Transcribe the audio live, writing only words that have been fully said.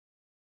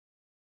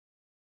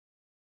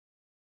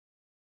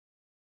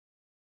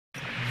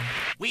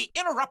we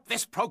interrupt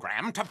this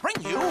program to bring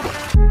you...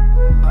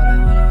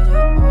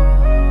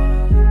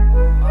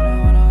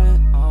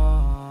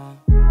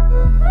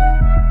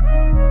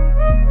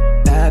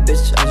 Bad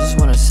bitch, I just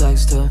wanna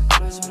sex her.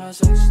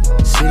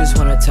 She just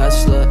wanna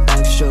Tesla,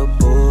 extra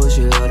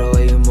bullshit, love the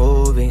way you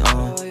moving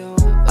on.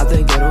 I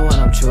think you're the one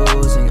I'm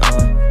choosing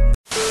on.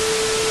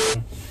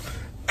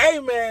 Hey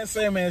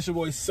man, it's your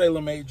boy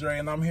SalemMadeDre,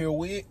 and I'm here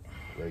with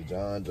Ray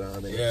John.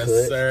 Yes,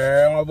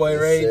 sir. My boy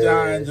Ray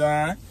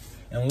John.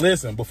 And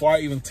listen, before I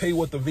even tell you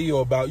what the video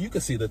about, you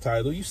can see the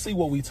title. You see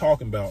what we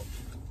talking about.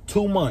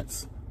 2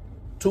 months.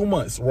 2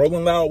 months.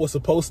 Rolling Loud was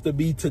supposed to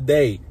be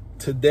today.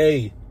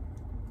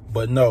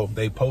 But no,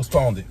 they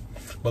postponed it.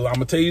 But I'm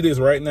going to tell you this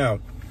right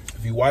now.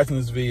 If you're watching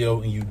this video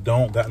and you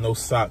don't got no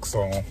socks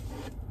on,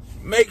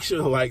 make sure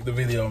to like the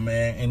video,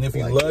 man. And if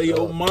you love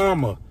your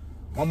mama,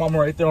 my mama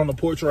right there on the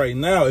porch right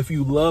now, if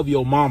you love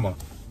your mama,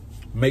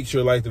 make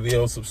sure to like the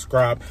video,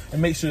 subscribe,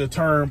 and make sure to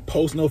turn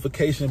post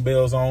notification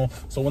bells on.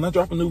 So when I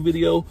drop a new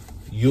video,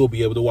 you'll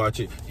be able to watch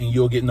it and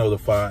you'll get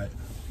notified.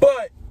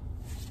 But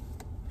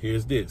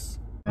here's this.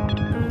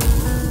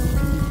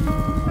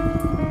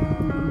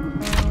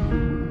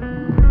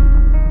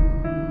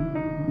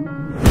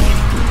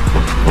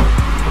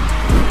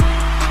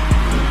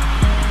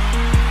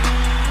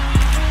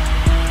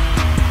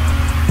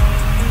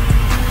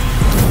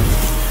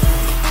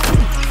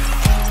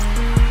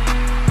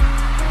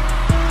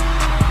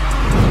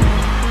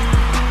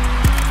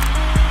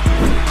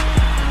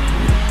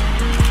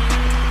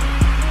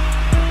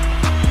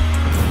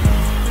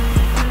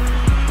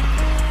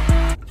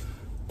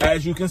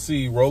 As you can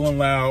see, Rolling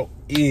Loud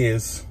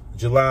is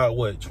July,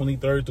 what,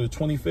 23rd through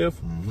 25th?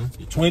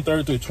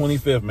 23rd through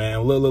 25th,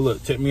 man.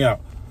 Look, check me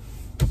out.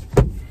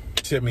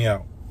 Check me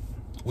out.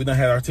 We done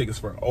had our tickets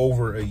for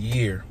over a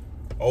year.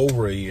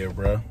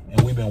 Bro.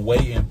 And we've been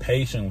waiting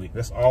patiently.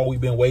 That's all we've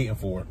been waiting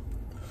for.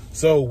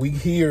 So we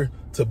here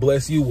to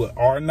bless you with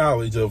our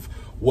knowledge of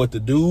what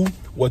to do,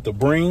 what to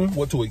bring,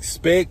 what to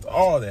expect,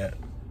 all that.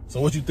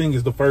 So what you think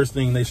is the first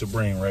thing they should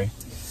bring, Ray?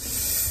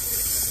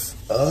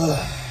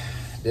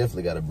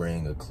 Definitely got to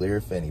bring a clear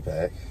fanny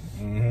pack.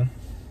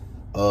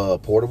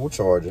 Portable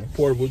charger.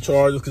 Portable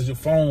chargers, because your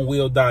phone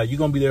will die. You're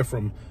going to be there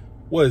from,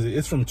 what is it?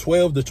 It's from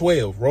 12 to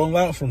 12. Rolling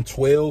out from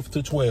 12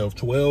 to 12.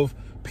 12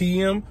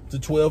 p.m. to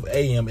 12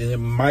 a.m. And it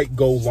might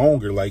go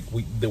longer. Like,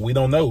 we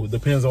don't know. It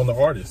depends on the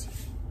artist.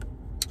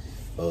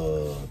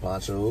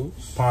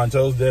 Ponchos.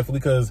 Ponchos, definitely,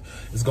 because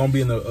it's going to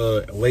be in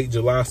the late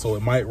July, so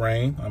it might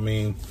rain. I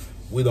mean,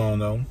 we don't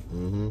know.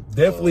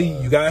 Definitely,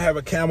 you got to have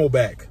a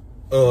Camelback.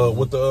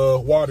 With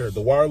the water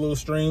little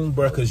stream,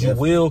 bro, because you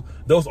will,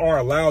 those are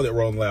allowed at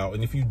Rolling Loud,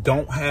 and if you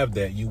don't have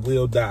that, you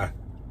will die.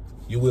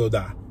 You will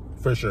die,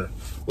 for sure.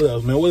 What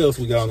else, man? What else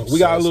we got on? We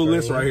got a little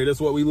list right here. That's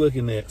what we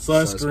looking at.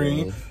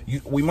 Sunscreen.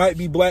 We might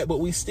be black, but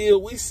we still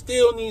need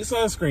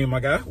sunscreen, my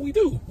guy. We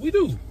do.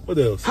 What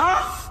else?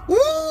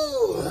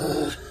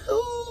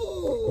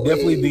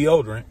 Definitely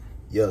deodorant.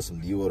 Yeah, some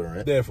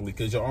deodorant. Definitely,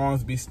 because your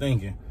arms be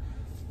stinking.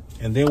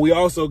 And then we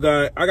also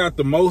got,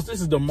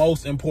 this is the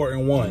most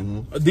important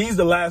one. These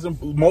are the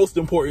most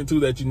important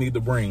two that you need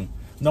to bring.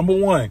 Number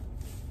one,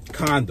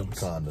 condoms.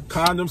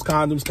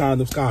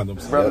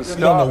 Condoms. Brother, you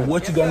don't know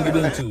what you're going to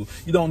get into.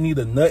 You don't need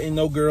a nut in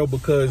no girl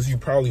because you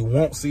probably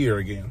won't see her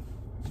again.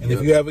 And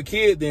if you have a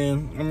kid,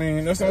 then, I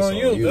mean, that's on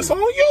you. That's on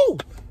you.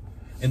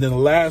 And then the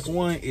last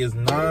one is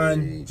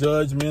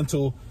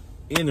non-judgmental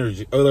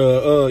energy.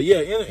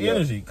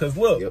 Energy. Because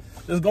look,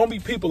 there's going to be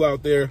people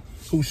out there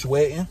who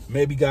sweating,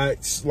 maybe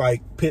got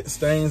like pit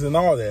stains and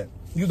all that.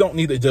 You don't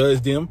need to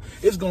judge them.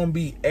 It's going to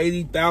be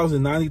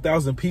 80,000,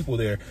 90,000 people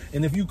there.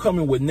 And if you come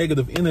in with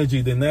negative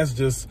energy, then that's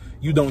just,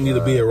 you don't need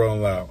to be at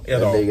Rolling Loud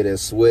at all. That nigga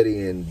that's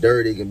sweaty and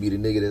dirty can be the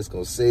nigga that's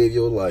going to save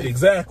your life.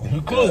 Exactly.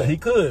 He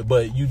could.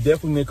 But you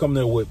definitely need to come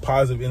there with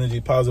positive energy,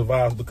 positive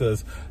vibes,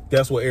 because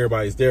that's what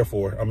everybody's there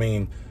for. I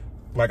mean,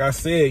 like I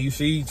said, you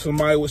see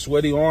somebody with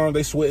sweaty arms,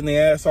 they sweating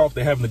their ass off,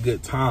 they're having a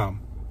good time.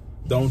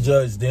 Don't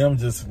judge them.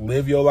 Just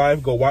live your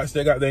life. Go watch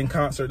that goddamn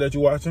concert that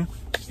you're watching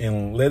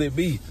and let it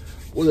be.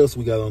 What else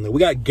we got on there? We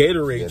got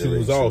Gatorade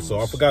tubes also.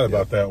 I forgot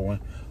about that one.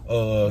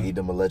 Need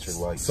them electric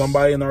lights.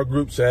 Somebody in our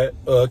group chat,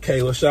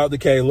 Kayla, shout out to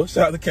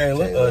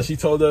Kayla. She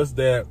told us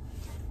that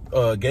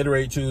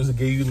Gatorade tubes will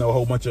give you, a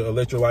whole bunch of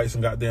electrolytes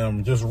and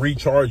goddamn just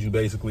recharge you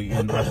basically.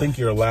 And I think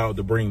you're allowed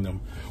to bring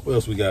them. What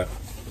else we got?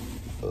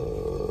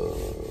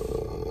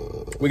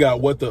 We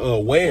got what to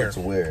wear.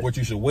 What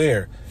you should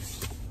wear.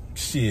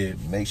 Shit.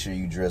 Make sure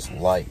you dress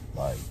light,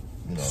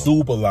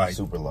 super light.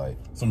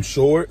 Some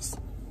shorts,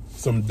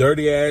 some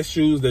dirty ass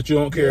shoes that you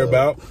don't care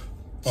about.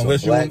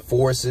 Unless you want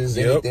forces,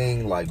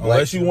 anything like black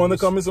unless you shoes. want to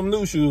come in some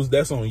new shoes,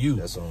 that's on you.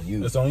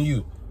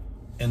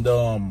 And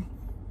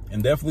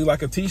definitely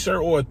like a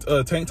t-shirt or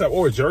a tank top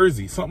or a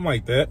jersey, something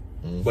like that.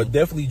 But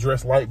definitely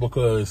dress light,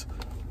 because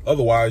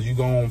otherwise you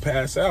gonna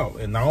pass out.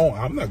 And no,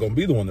 I'm not gonna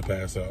be the one to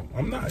pass out.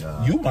 I'm not.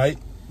 Nah. You might.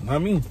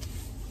 Not me.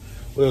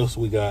 What else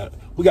we got?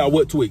 We got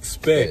what to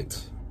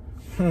expect.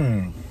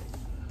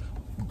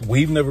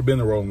 We've never been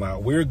to Rolling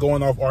Loud. We're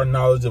going off our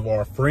knowledge of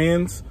our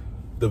friends,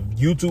 the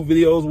YouTube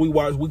videos we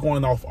watch, we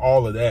going off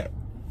all of that.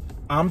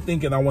 I'm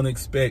thinking I want to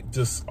expect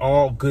just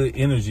all good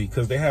energy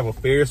because they have a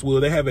Ferris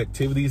wheel, they have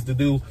activities to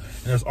do,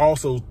 and there's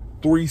also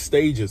 3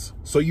 stages.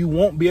 So you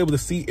won't be able to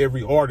see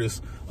every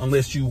artist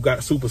unless you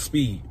got super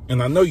speed,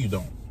 and I know you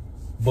don't.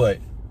 But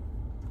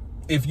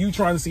if you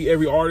trying to see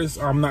every artist,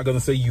 I'm not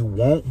gonna say you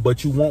won't,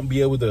 but you won't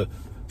be able to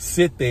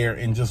sit there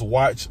and just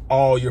watch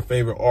all your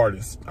favorite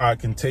artists. I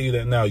can tell you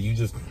that now. You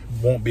just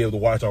won't be able to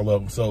watch all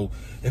of them. So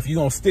if you're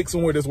gonna stick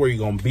somewhere, that's where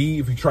you're gonna be.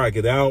 If you try to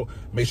get out,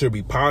 make sure to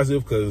be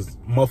positive, because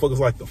motherfuckers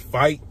like to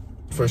fight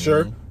for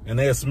sure, and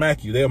they'll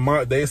smack you.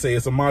 They say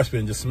it's a mosh pit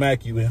and just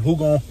smack you. And who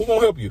gonna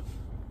help you?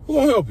 Who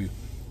gonna help you?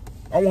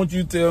 I want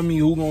you to tell me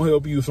who gonna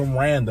help you. Some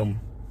random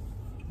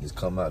just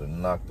come out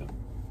and knock the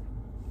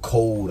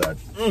cold out.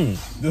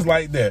 Just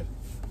like that.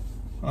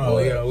 Oh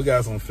yeah, we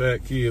got some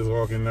fat kids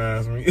walking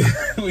past me.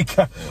 we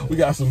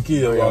got some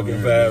kids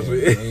walking past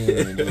me.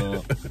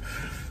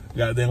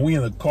 Goddamn, we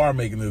in the car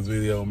making this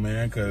video,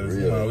 man, because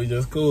you know we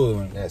just cool.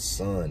 That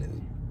sun is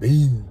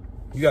beaming.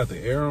 You got the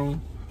air on?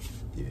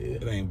 Yeah.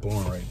 It ain't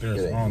blowing right there.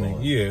 It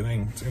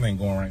ain't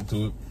going right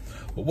to it.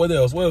 But what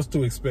else? What else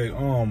to expect?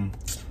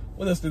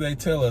 What else did they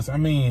tell us? I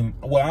mean,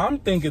 what I'm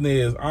thinking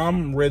is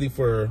I'm ready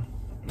for.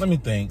 Let me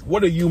think.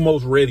 What are you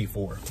most ready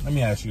for? Let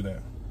me ask you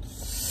that.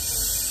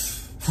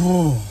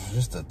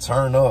 Just to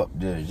turn up,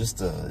 dude. Just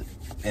the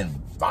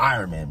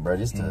environment, bro.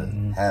 Just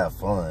to have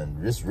fun.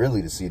 Just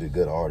really to see the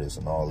good artists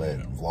and all that.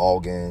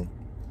 Vlogging.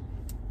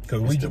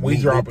 Because we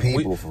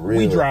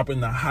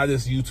dropping the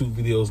hottest YouTube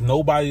videos.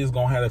 Nobody is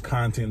gonna have the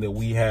content that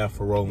we have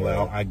for Rolling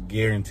Loud. I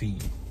guarantee you.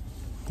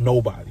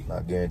 Nobody.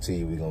 I guarantee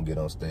you we gonna get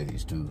on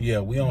stage too. Yeah,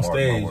 we on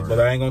stage, but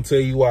I ain't gonna tell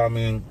you why. I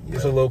mean,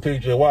 it's a little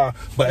picture of why.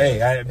 But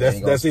hey,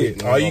 that's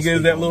it. All you get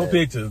is that little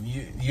picture.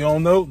 You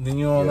don't know, then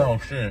you don't know.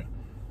 Shit.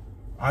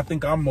 I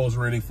think I'm most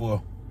ready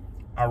for.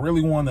 I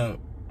really want to.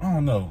 I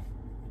don't know.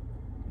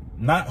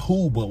 Not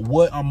who, but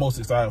what I'm most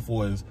excited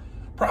for is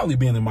probably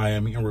being in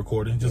Miami and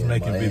recording, just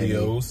making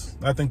videos.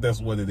 I think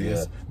that's what it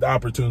is. The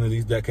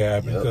opportunities that can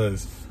happen,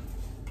 because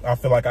I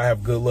feel like I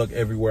have good luck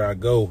everywhere I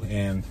go.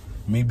 And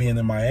me being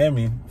in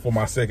Miami for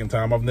my second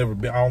time, I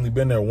only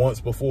been there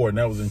once before, and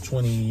that was in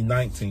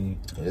 2019.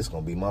 And it's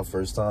gonna be my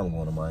first time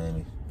going to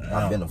Miami.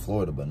 I've been to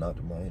Florida, but not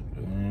to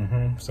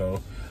Miami. So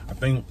I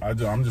think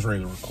I'm just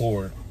ready to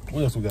record.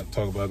 What else we got to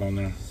talk about on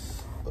there?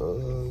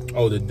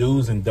 The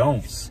do's and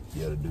don'ts.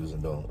 Yeah, the do's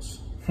and don'ts.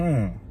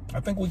 I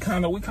think we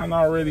kind of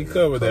already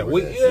covered that.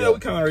 We kind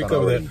of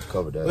already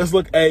covered that. Let's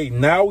look. Hey,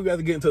 now we got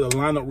to get into the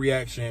lineup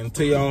reaction.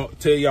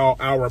 Tell y'all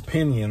our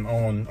opinion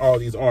on all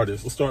these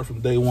artists. Let's start from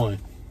day one.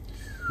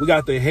 We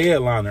got the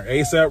headliner,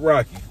 A$AP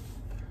Rocky.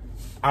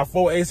 I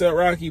fought A$AP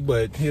Rocky,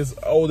 but his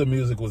older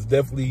music was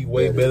definitely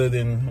way better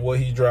than what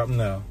he dropped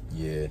now.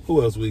 Yeah.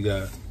 Who else we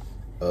got?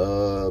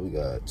 We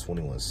got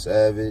 21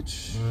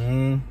 Savage.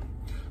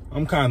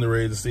 I'm kind of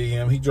ready to see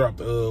him. He dropped,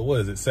 what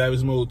is it,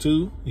 Savage Mode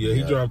 2? Yeah,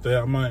 he dropped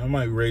that. I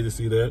might be ready to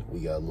see that. We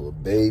got Lil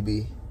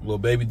Baby. Lil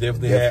Baby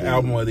definitely had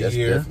album of the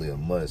year. That's definitely a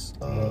must.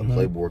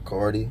 Playboy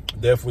Cardi.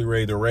 Definitely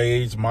ready to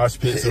rage. Mosh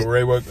Pits of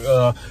Ray.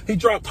 He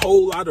dropped a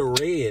whole lot of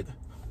Red.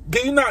 Do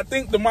you not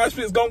think the Mosh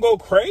Pit's gonna go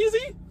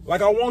crazy?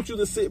 Like, I want you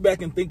to sit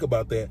back and think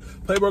about that.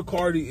 Playboy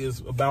Cardi is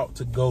about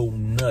to go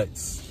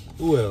nuts.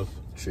 Who else?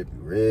 Trippie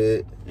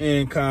Redd.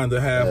 And kind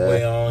of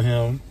halfway on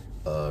him.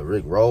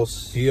 Rick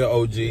Ross. He a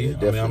OG. I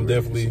mean, I'm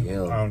definitely,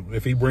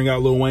 if he bring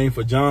out Lil Wayne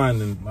for John,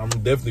 then I'm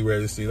definitely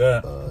ready to see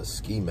that.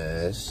 Ski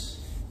Mask.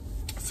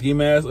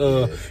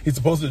 He's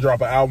supposed to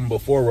drop an album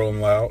before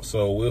Rolling Loud,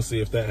 so we'll see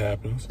if that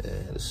happens.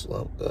 And the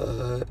Slump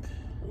God.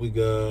 We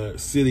got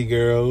City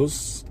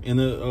Girls. And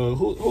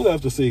who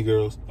left the City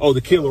Girls? Oh,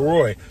 the Killer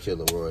Roy.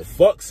 Killer Roy.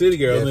 Fuck City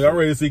Girls. I'm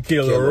ready to see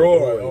Killer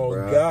Roy. Oh,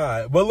 bro.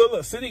 God. But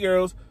look, City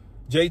Girls,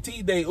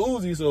 JT, they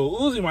Uzi, so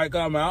Uzi might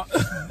come out.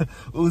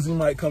 Uzi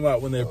might come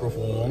out when they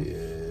perform.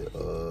 Who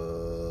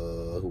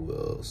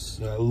else?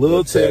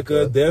 Lil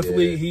Tecca,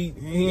 definitely. He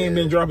ain't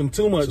been dropping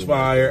too much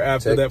fire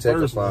after that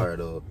first one. Fire,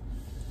 though.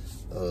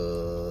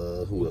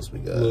 Who else we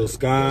got? Lil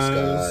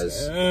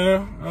Skies.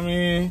 I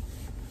mean,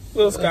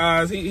 Lil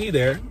Skies, he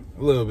there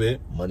a little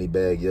bit.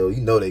 Moneybag Yo,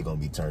 you know they gonna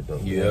be turned up.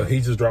 Yeah, he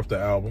just dropped the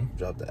album.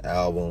 Got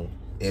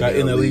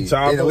NLE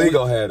Chopper. NLE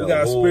gonna have we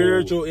got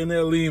spiritual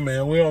NLE,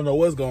 man. We don't know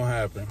what's gonna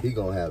happen. He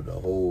gonna have the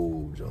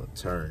whole joint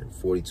turned.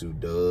 42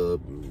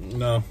 Dub.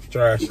 No,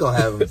 trash. He gonna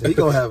have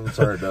him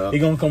turned up. He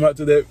gonna come out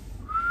to that.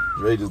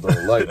 Dre just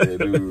don't like that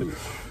dude.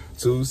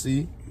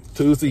 Tusi,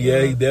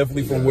 yeah, he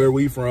definitely from where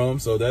we from,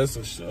 so that's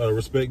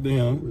respect to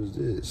him. Who is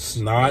this?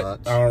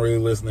 Snot. I don't really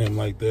listen to him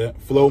like that.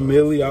 Flo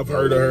Milli, I've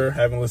heard of her.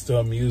 Haven't listened to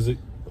her music.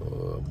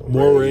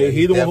 Moray,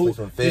 he the one who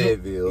from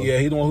Fayetteville.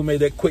 He the one who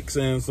made that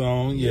Quicksand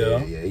song. Yeah,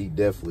 he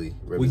definitely.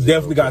 We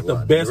definitely got the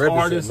best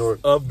artist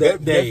of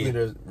that day.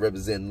 Definitely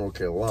representing North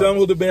Carolina. Tell me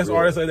who the best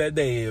artist of that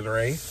day is,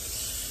 Ray.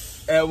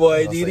 That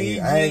boy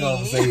DDG. I ain't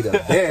gonna say the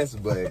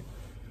best, but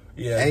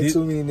ain't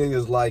too many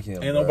niggas like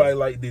him. Ain't nobody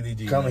like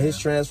DDG. Coming his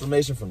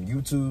transformation from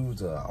YouTube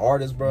to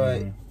artist,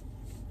 bro.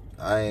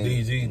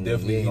 DDG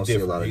definitely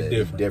different. He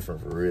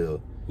different for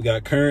real. We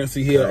got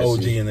Currency here,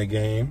 OG in the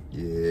game.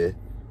 Yeah.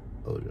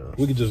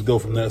 We could just go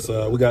from that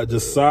side. We got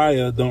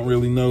Josiah. Don't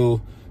really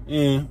know.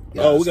 Yeah.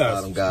 Oh, we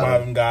got Spot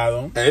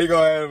got him. Hey, he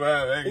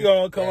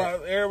gonna come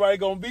out. Everybody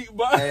gonna beat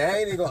by. Hey, I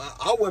ain't even gonna.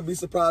 I wouldn't be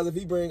surprised if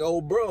he bring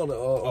old bro on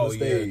the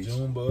stage. Yeah,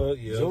 Junebug.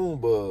 Yeah,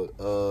 Junebug.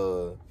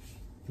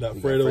 Got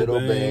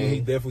Fredo Bang. He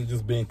definitely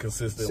just been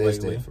consistent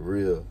lately. For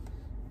real.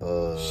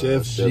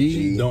 Chef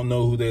G. Don't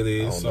know who that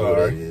is. Don't know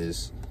who that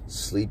is.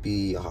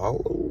 Sleepy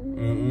Hollow.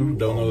 Don't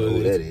know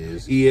who that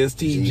is.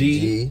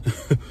 ESTG.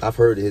 I've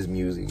heard of his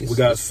music. We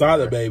got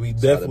Sada Baby.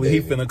 Definitely,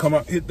 he finna come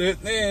out, hit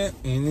that.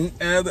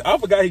 I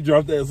forgot he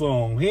dropped that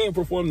song. He ain't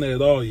performed that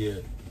at all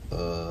yet.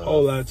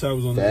 Whole lot of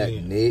times on Fat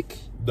the Nick.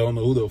 Don't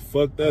know who the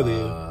fuck that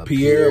is.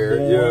 Pierre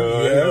Bourne.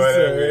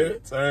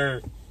 Yes,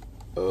 sir.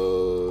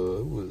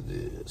 Who is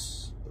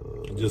this?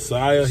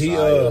 Josiah. He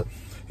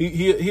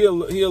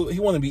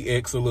want to be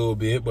X a little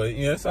bit, but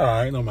yeah, it's all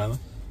right. No matter.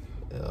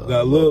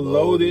 Got a little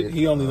loaded.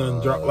 He only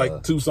done dropped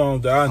like 2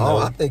 songs that I know.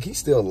 I think he's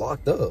still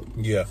locked up.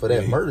 Yeah, for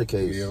that murder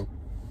case. Yeah.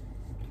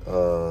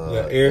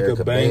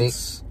 Erica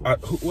Banks.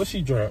 What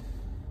she dropped?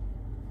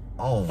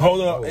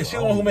 Hold up. Is she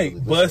the one who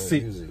made Bust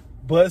It?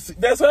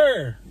 That's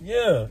her.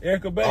 Yeah,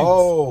 Erica Banks.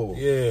 Oh,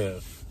 yeah.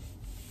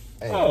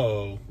 Hey.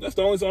 Oh, that's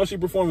the only song she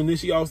performed, and then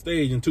she off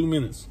stage in 2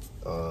 minutes.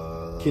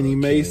 Kenny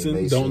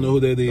Mason. Don't know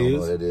who that is. Don't know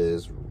who that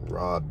is.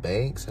 Rob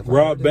Banks.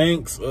 Rob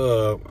Banks.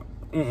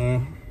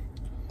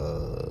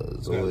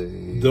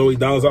 Zoe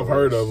Dawes, I've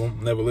heard of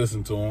him. Never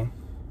listened to him.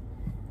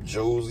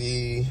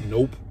 Josie.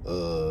 Nope.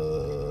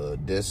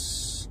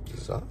 Is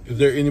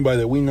there anybody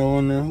that we know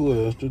on there?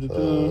 Who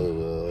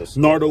else?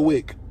 Nardo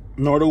Wick.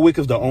 Nardo Wick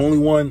is the only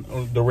one.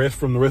 The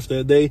rest of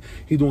that day,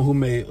 he's the one who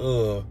made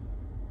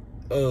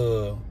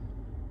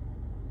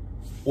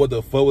what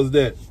the fuck was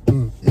that?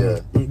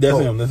 Yeah, that's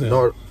him. That's him.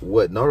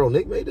 What? Nardo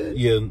Nick made that?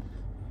 Yeah. And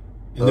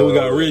then we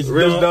got Rich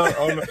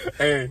Dunn.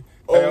 Hey.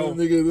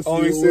 Only nigga in the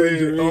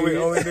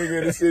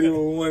city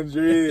with one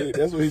dread.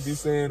 That's what he be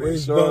saying.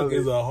 Rich Dunk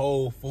is a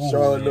whole fool.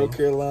 Charlotte, North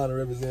Carolina,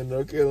 representing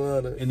North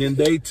Carolina. And then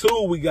day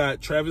 2, we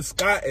got Travis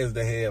Scott as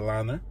the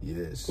headliner.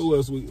 Yes. Who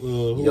else?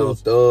 Young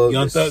Thug.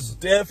 Young Thug,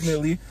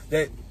 definitely.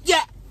 That.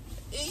 Yeah.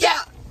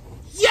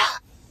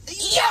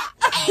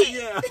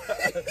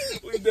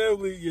 We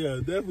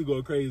definitely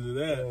go crazy to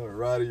that.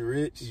 Roddy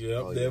Ricch.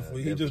 Yep,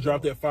 definitely. He just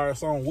dropped that fire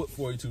song, What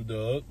 42,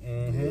 Doug.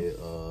 Yeah,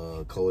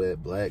 Kodak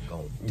Black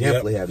gonna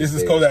definitely have this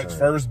is Kodak's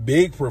first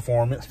big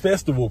performance,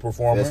 festival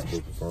performance.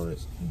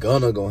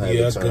 Gunna gonna have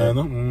a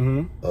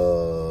turn.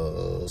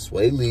 Gunna.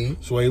 Sway Lee.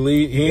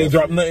 He ain't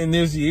dropped nothing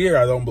this year,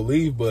 I don't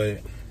believe, but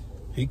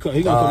he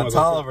gonna come out.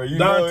 Don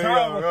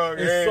Toliver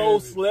is so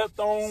slept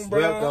on,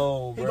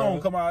 bro. He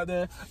gonna come out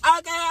there.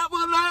 I can't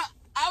believe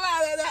I'm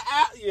out of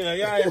that. Yeah,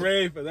 y'all ain't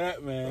ready for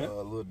that, man.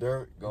 Lil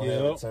Durk gonna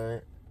have a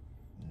turn.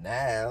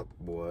 Nav,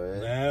 boy.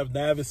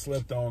 Nav is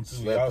slept on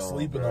too. Y'all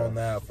sleeping on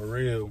Nav for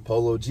real.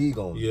 Polo G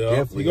gonna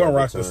definitely he gonna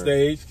rock the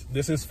stage.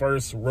 This is his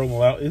first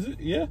rolling out. Is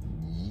it? Yeah.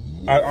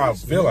 I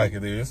feel like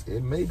it is.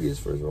 It may be his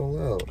first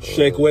rolling out.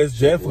 Shake West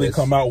definitely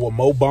come out with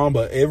Mo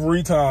Bamba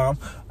every time.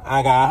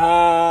 I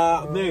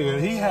got nigga.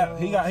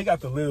 He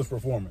got the latest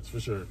performance for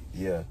sure.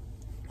 Yeah.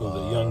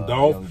 Young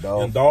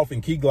Dolph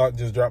and Key Glock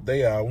just dropped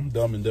their album,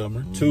 Dumb and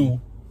Dumber 2.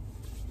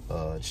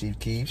 Chief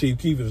Keef. Chief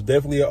Keef is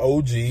definitely an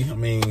OG. I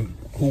mean,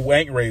 who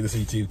ain't ready to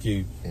see Chief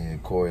Keef?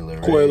 And Coi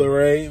Leray. Coi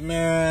Leray,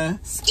 man.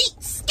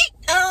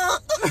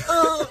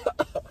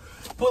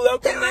 Pull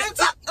up the next.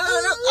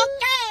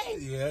 Okay.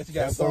 Yeah, she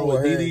got a song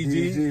with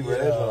DDG.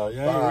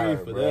 Yeah, I ain't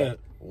ready for that.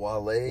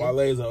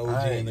 Wale's an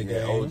OG in the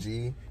game. OG.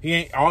 He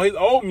ain't all his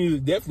old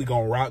music definitely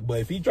gonna rock, but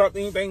if he dropped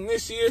anything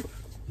this year,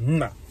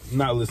 nah.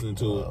 Not listening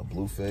to it.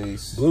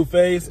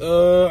 Blueface.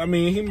 I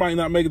mean, he might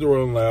not make it to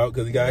Rolling Loud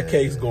because he got a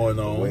case going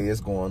on. The way it's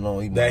going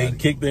on, he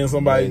kicked in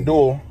somebody's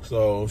door.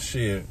 So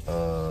shit.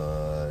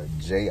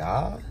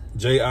 J.I.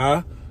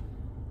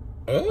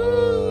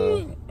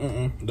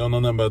 Don't know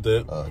nothing about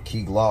that.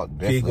 Key Glock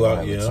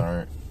definitely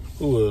returned.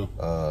 Who?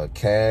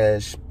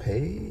 Cash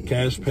Page.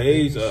 Cash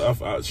Page.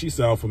 She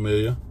sound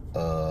familiar.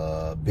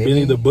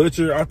 Benny the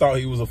Butcher. I thought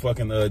he was a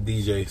fucking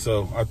DJ,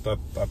 so I thought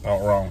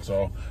wrong.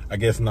 So I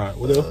guess not.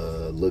 What else?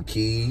 Lil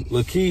Key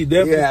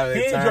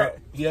definitely.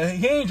 He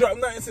ain't dropped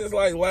nothing since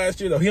like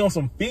last year though. He on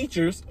some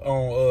features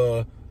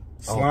on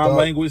Slime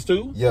Language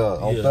too. Yeah,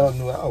 on Thug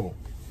new album.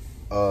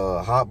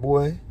 Hot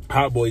Boy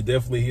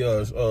definitely. He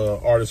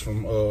artist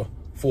from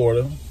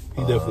Florida.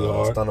 He definitely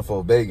hard. Stunner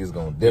for Vegas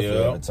gonna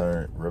definitely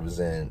return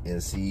representing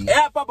NC.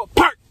 Yeah, Papa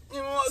Park. You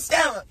know what I'm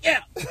saying? Yeah.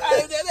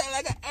 I did that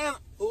like an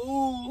animal.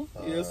 Ooh,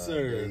 yes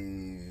sir.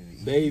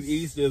 Dave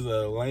East is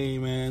a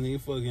lame man. He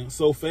fucking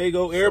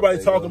Sofago.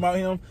 Everybody talking about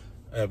him.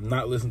 I have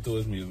not listened to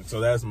his music,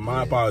 so that's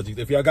my apologies.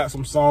 If y'all got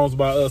some songs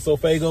about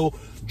Sofago,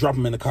 drop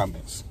them in the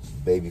comments.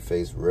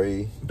 Babyface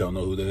Ray. Don't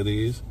know who that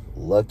is.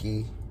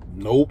 Lucky.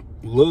 Nope.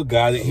 Lil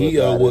got it. He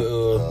with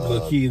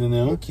Lil Key to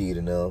them.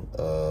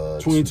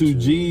 22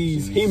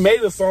 G's. He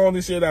made a song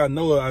this year that I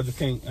know. I just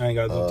can't. I ain't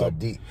got no talk.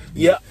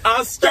 Yeah,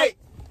 I'm straight.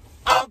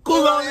 I'm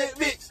cool on that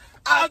bitch.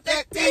 Out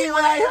that team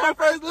when I heard my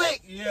first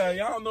lick. Yeah,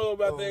 y'all know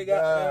about that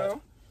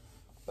goddamn.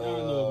 I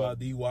don't know about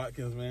D.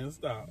 Watkins, man.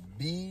 Stop.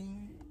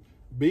 Beam.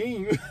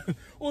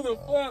 What the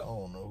fuck? I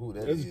don't know who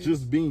that is. It's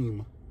just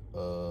Beam.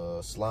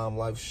 Slime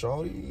Life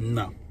Shorty.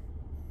 No.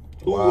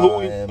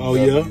 Oh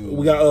yeah,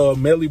 we got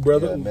Medley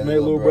Brother, Yeah, made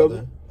Little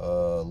Brother.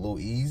 Lil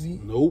Easy.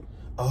 Nope.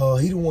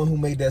 He the one who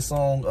made that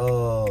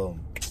song.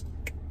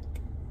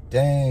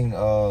 Dang.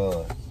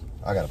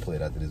 I gotta play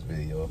it after this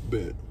video.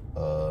 Bet.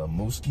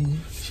 Mooski.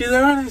 She's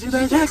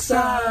a Jackson.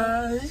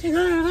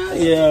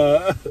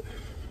 Yeah.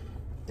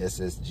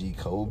 SSG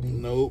Kobe.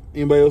 Nope.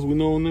 Anybody else we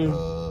know on there?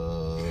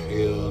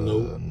 Hell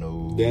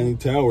no. Danny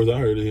Towers, I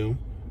heard of him.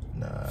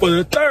 Nah. For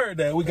the third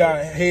day, we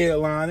got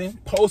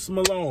headlining Post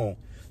Malone.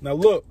 Now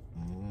look,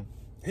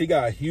 he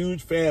got a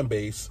huge fan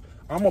base.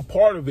 I'm a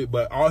part of it,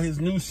 but all his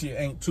new shit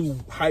ain't too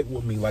hype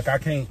with me. Like I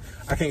can't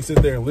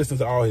sit there and listen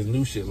to all his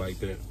new shit like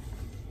that.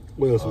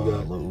 What else we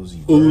got? Lil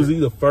Uzi.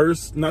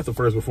 Uzi, not the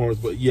first performance,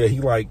 but yeah, he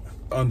like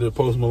under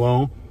Post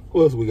Malone.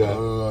 What else we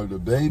got? The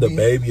Baby. The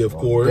Baby, of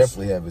course.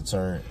 Definitely have it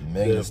turned.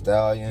 Megan Thee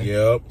Stallion.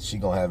 Yep. She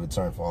gonna have it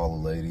turned for all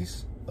the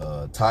ladies.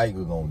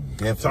 Tiger gonna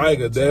definitely.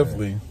 Tiger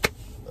definitely.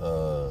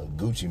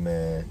 Gucci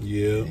Man.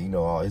 Yeah. You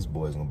know all his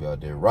boys gonna be out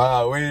there.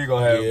 Rod, we ain't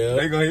gonna have.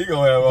 Yeah. He gonna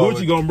have.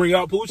 Gucci gonna bring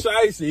out Pooh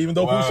Shiesty, even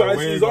though Pooh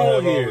Shiesty's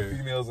on here. All the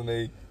females and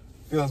they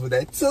films with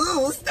that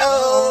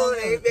tombstone.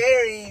 They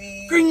bury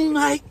me. Green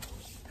light.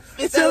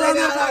 It's a little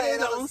it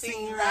don't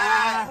seem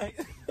right.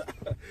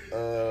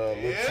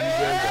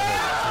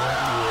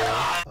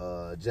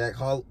 Jack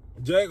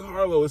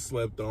Harlow is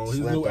slept on. His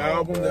new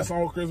album, that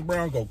song with Chris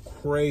Brown, go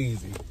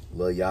crazy.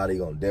 Lil Yachty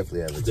gonna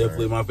definitely have a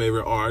definitely turn. My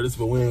favorite artist,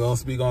 but we ain't gonna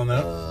speak on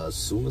that.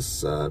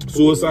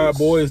 Suicide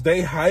Boys,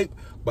 they hype,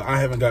 but I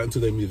haven't gotten to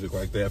their music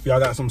like that. If y'all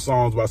got some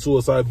songs by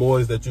Suicide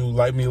Boys that you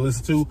like me to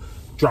listen to,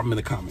 drop them in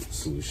the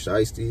comments. Pooh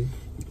Shiesty.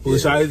 Pooh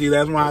Shiesty,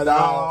 that's my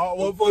dog.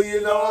 What for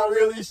you know I'm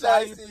really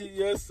shiesty.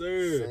 Yes,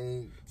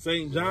 sir.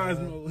 St.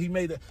 John's, he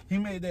made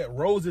that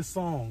Roses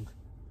song.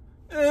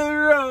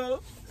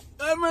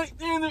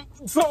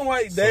 Something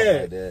like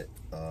that.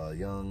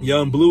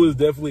 Young Blue is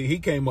definitely, he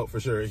came up for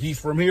sure. He's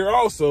from here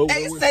also.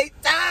 Hey, St.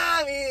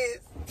 Thomas.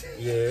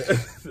 Yeah.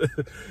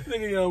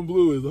 Nigga, Young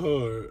Blue is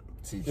hard.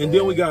 And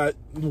then we got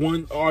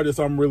one artist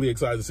I'm really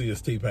excited to see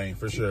is T-Pain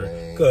for sure.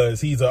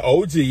 Because he's an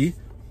OG.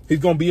 He's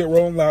going to be at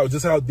Rolling Loud,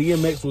 just how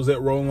DMX was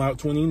at Rolling Loud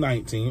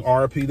 2019.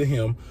 RIP to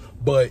him.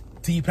 But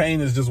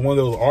T-Pain is just one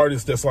of those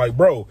artists that's like,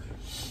 bro,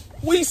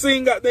 we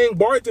sing goddamn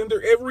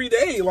Bartender every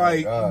day.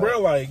 Like, bro,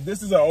 like,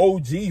 this is an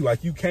OG.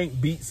 Like, you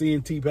can't beat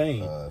seeing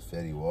T-Pain.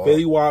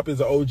 Fetty Wap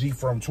is an OG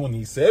from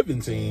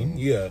 2017.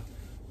 Yeah.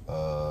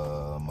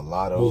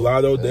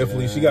 Mulatto,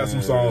 definitely. She got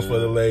some songs for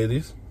the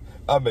ladies.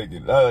 I like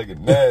it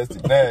nasty.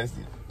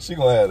 She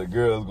gonna have the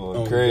girls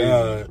going crazy.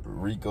 God.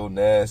 Rico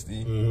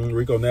Nasty.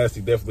 Rico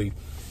Nasty, definitely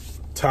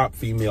top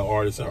female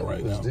artist out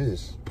right now. Who's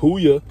this?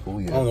 Puya. I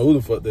don't know who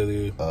the fuck that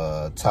is.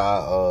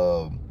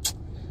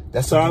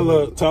 That's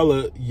Tyler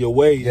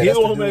Yaway. Yeah, he's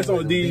the one who made a song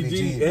with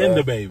DDG and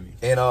The Baby.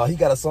 And he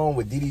got a song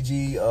with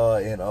DDG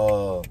and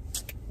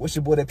what's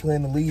your boy that play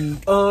in the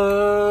league?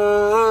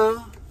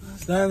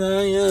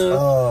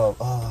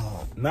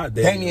 Not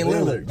Damian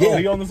Lillard. Yeah,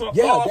 he on the song.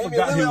 Yeah, I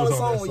forgot he was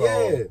on that song.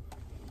 Yeah,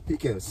 he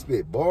can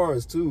spit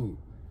bars too.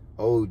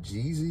 Oh,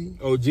 Jeezy.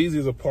 Oh, Jeezy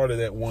is a part of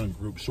that one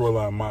group,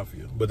 Shoreline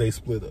Mafia, but they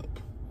split up.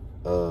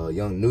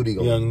 Young Nudie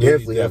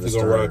definitely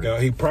gonna rock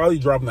out. He probably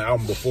dropping the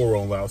album before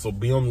Rolling Loud, so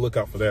be on the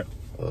lookout for that.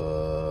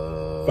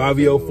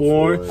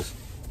 504.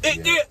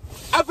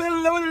 I fell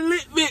in love with a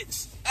lit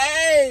bitch.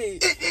 Hey.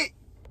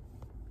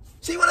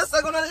 She wanna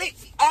suck on a lick.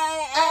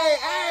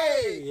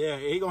 Hey. Yeah,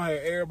 he gonna have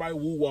everybody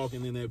woo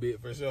walking in that bit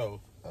for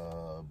sure.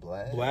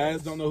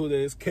 Blast, don't know who that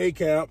is.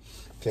 K-Cap.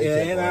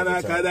 And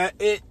I got that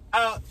it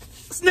out.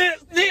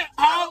 Snip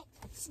out.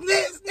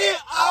 Snip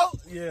out.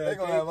 Yeah, they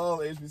gonna have all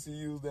the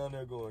HBCUs down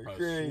there going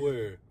crazy. I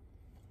swear.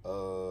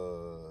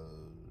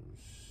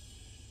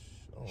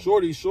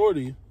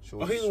 Shorty.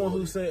 Oh, he's the one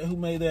who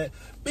made that.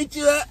 Bitch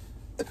you up.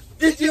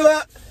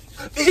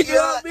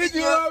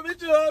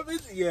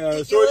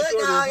 Yeah,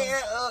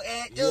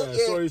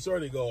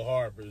 Shorty go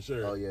hard for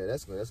sure. Oh yeah,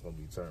 that's gonna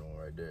be turn on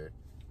right there.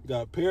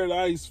 Got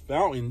Paradise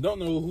Fountain. Don't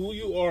know who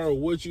you are or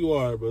what you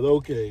are, but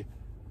okay.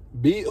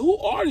 Who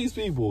are these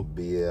people?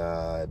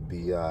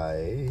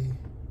 B.I.A.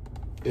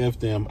 F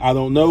them. I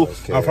don't know.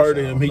 I've heard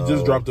of him. He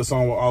just dropped a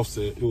song with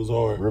Offset. It was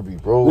hard.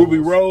 Ruby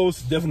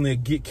Rose definitely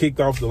get kicked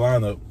off the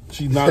lineup.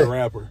 She's not a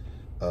rapper.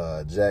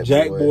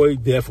 Jack Boy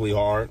definitely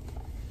hard.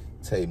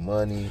 Tay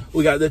Money.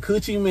 We got the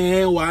Coochie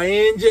Man,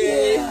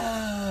 YNJ.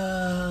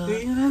 Yeah.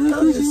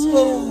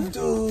 Smooth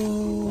dude.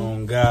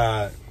 Oh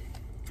God.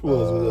 Who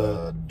else we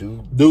got?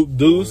 Duke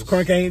Deuce.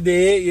 Crunk Ain't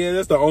Dead. Yeah,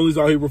 that's the only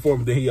song he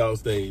performed. Then he off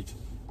stage.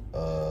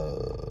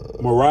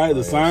 Mariah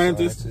the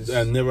Scientist.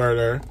 I never heard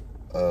her.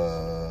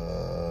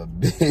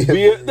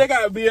 They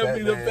got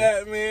BMP the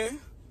Fat Man.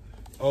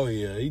 Oh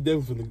yeah, he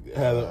definitely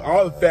had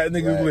all the fat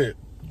niggas lit.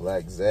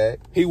 Black Zach.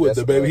 He with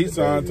the Baby. He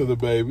signed to the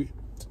Baby.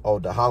 Oh,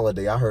 The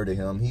Holiday. I heard of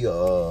him.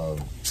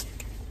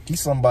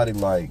 He's somebody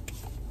like,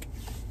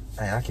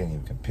 man, I can't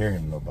even compare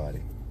him to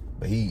nobody.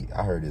 But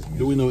I heard his music.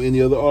 Do we know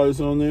any other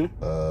artists on there?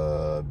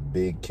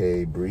 Big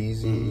K,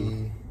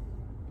 Breezy.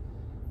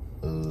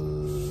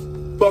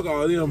 Fuck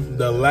all them.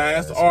 The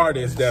last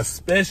artist, that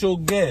special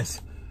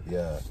guest.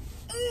 Yeah.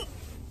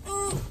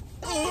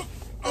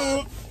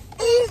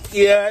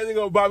 Yeah, I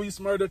think Bobby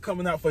Smurda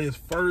coming out for his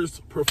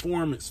first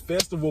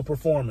festival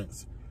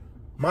performance.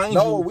 Mind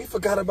you, we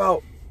forgot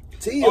about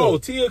Tia. Oh,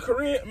 Tia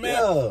Corinne, man.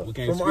 Yeah, We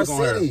can't from our speak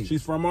on her. city.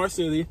 She's from our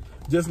city.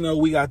 Just know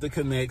we got the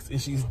connects, and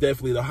she's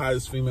definitely the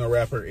hottest female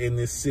rapper in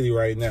this city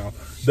right now.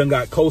 Done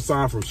got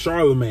co-signed from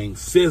Charlemagne,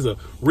 SZA,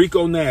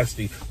 Rico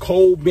Nasty,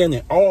 Cole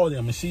Bennett, all of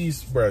them. And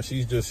she's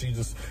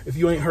just. If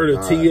you ain't heard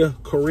of Tia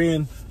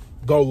Corinne,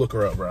 go look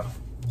her up, bro.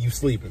 You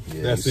sleeping.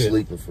 Yeah, That's you it.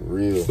 sleeping for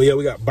real. But yeah,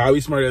 we got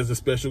Bobby Smurda as a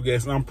special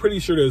guest, and I'm pretty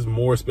sure there's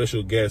more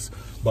special guests.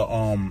 But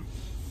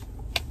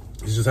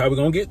it's just how we're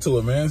gonna get to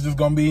it, man. It's just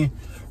gonna be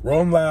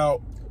Rolling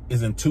Loud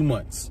is in 2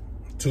 months.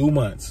 2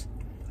 months.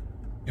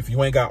 If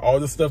you ain't got all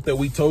the stuff that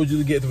we told you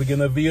to get at the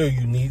beginning of the video,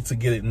 you need to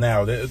get it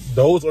now.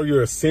 Those are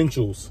your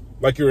essentials.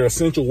 Like you're an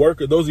essential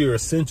worker, those are your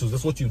essentials.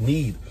 That's what you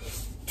need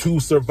to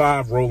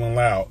survive Rolling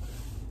Loud.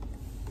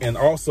 And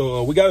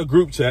also, we got a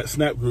group chat,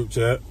 Snap group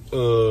chat.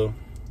 Yeah,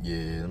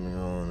 let me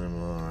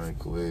on right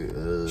quick.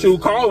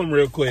 Shoot, call him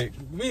real quick.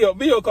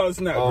 Video call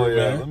Snap group,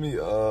 man. Let me,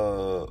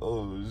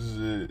 oh,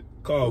 shit.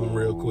 Call him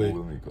real quick.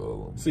 Let me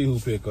call him. See who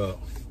pick up.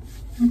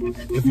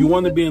 If you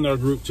want to be in our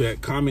group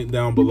chat, comment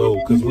down below,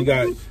 because we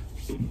got...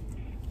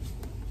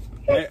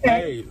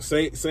 Hey,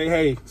 say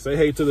hey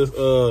to this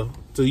to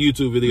the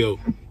YouTube video.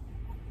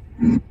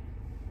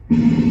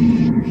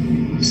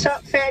 What's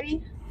up,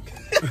 fatty?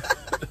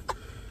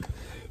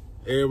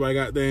 Everybody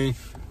got thing.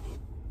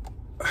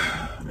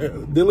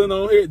 Dylan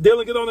on here.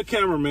 Dylan, get on the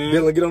camera, man.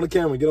 Dylan, get on the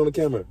camera. Get on the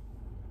camera.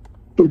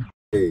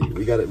 Hey,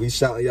 we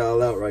shouting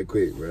y'all out right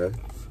quick, bro.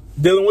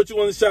 Dylan, what you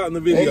want to shout in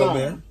the video,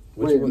 man?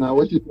 What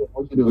you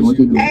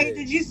doing? Hey,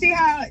 did you see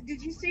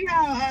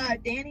how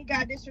Danny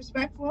got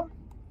disrespectful?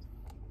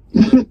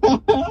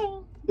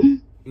 No.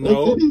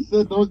 He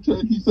said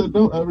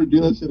don't ever do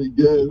that shit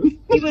again.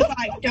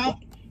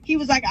 He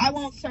was like, I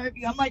won't serve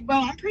you. I'm like, bro,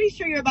 I'm pretty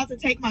sure you're about to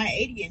take my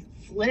 80 and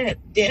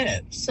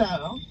dip.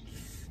 So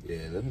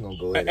Yeah, let me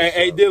go ahead.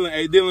 Hey,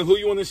 Dylan, who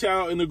you want to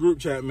shout out in the group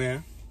chat,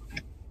 man?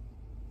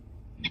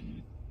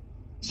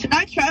 should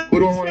I try? Who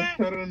don't want to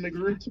shout out in the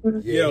group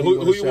chat? Yeah,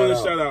 who you want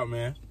to shout out,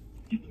 man?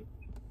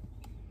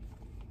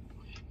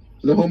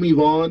 The homie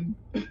Vaughn.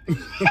 We ain't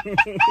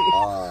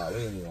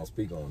even gonna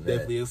speak on that.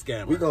 Definitely a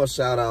scammer. We gonna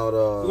shout out.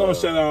 We're gonna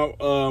shout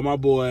out my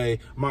boy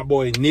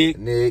Nick,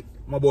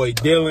 my boy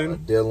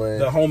Dylan,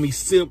 the homie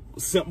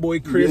Simp Boy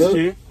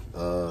Christian. Yep.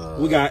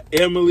 We got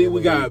Emily,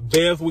 we got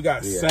Beth, we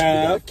got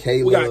Sav,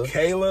 we got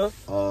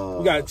Kayla,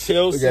 we got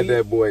Chelsea. We got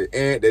that boy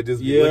Ant that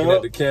just be looking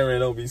at the camera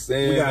and don't be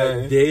saying We got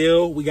nothing.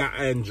 Dale, we got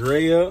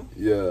Andrea.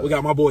 Yeah. We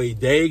got my boy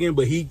Dagan,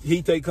 but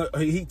he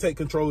take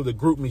control of the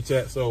group me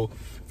chat. So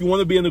if you want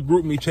to be in the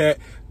group me chat,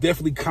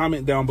 definitely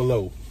comment down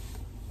below.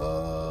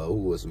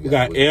 Who else we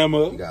got?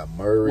 Emma. We got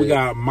Murray. We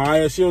got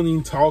Maya. She don't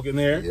even talk in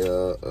there.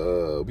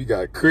 Yeah. We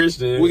got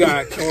Christian. We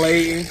got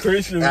Clayton.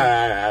 Christian.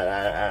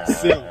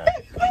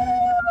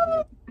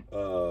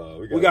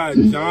 We got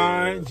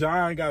John.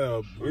 John got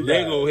a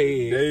Lego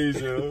head.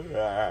 Deja. We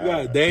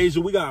got Deja.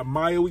 We got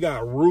Maya. We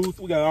got Ruth.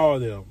 We got all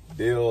of them.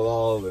 Deal with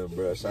all of them,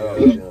 bro. Shout out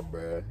to them,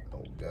 bro.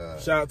 Oh God.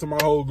 Shout out to my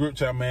whole group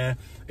chat, man.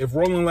 If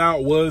Rolling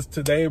Loud was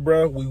today,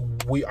 bro,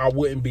 I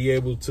wouldn't be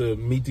able to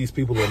meet these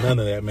people or none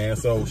of that, man.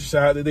 So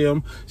shout out to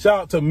them. Shout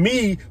out to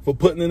me for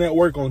putting in that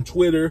work on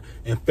Twitter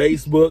and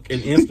Facebook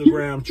and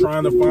Instagram,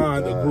 trying to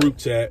find a group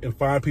chat and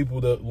find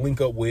people to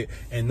link up with.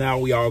 And now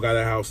we all got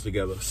a house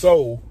together.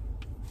 So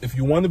if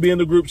you want to be in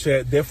the group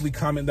chat, definitely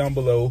comment down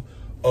below.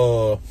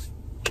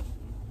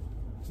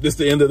 This is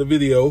the end of the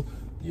video.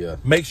 Yeah.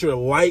 Make sure to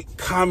like,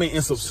 comment,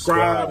 and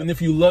subscribe. And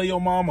if you love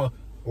your mama,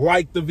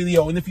 like the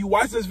video. And if you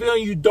watch this video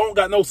and you don't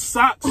got no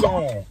socks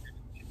on,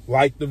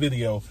 like the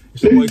video.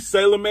 It's your boy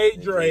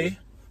SalemMadeDre.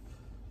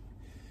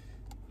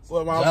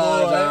 So my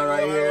boy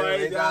right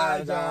here.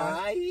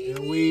 John.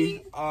 And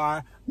we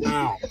are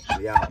out.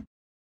 We out.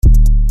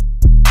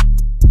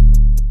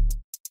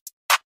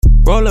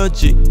 Roll up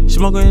G,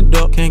 smoking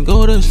dope, can't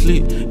go to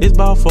sleep. It's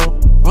about 4.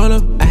 Roll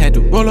up, I had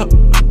to roll up.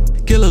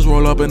 Killers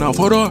roll up and out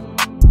for door.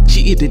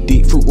 She eat the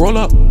deep fruit roll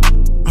up.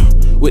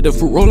 With the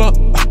fruit roll up.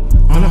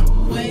 Hold up.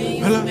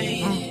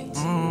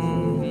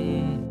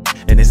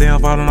 And they say I'm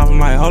falling off, I'm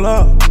like, hold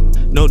up.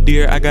 No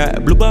deer, I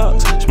got blue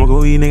bucks. Smoking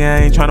weed, nigga,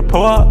 I ain't tryna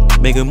pull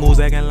up. Making moves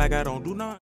acting like I don't do nothing.